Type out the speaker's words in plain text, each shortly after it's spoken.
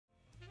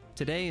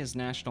Today is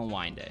National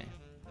Wine Day.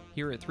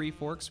 Here at Three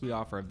Forks, we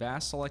offer a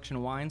vast selection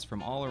of wines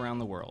from all around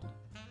the world.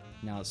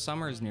 Now that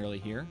summer is nearly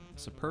here,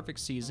 it's a perfect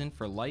season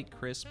for light,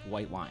 crisp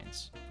white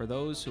wines. For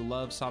those who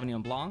love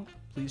Sauvignon Blanc,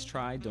 please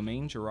try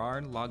Domaine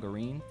Gerard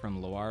Lagarine from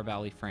Loire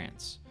Valley,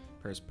 France.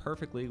 Pairs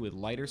perfectly with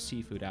lighter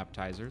seafood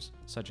appetizers,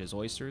 such as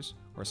oysters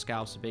or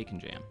scallops of bacon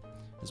jam,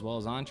 as well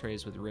as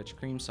entrees with rich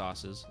cream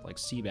sauces like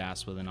sea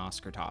bass with an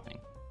Oscar topping.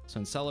 So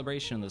in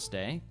celebration of this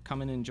day,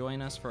 come in and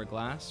join us for a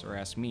glass or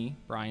ask me,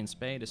 Brian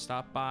Spey, to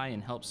stop by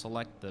and help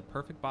select the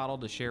perfect bottle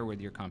to share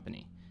with your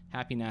company.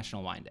 Happy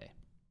National Wine Day.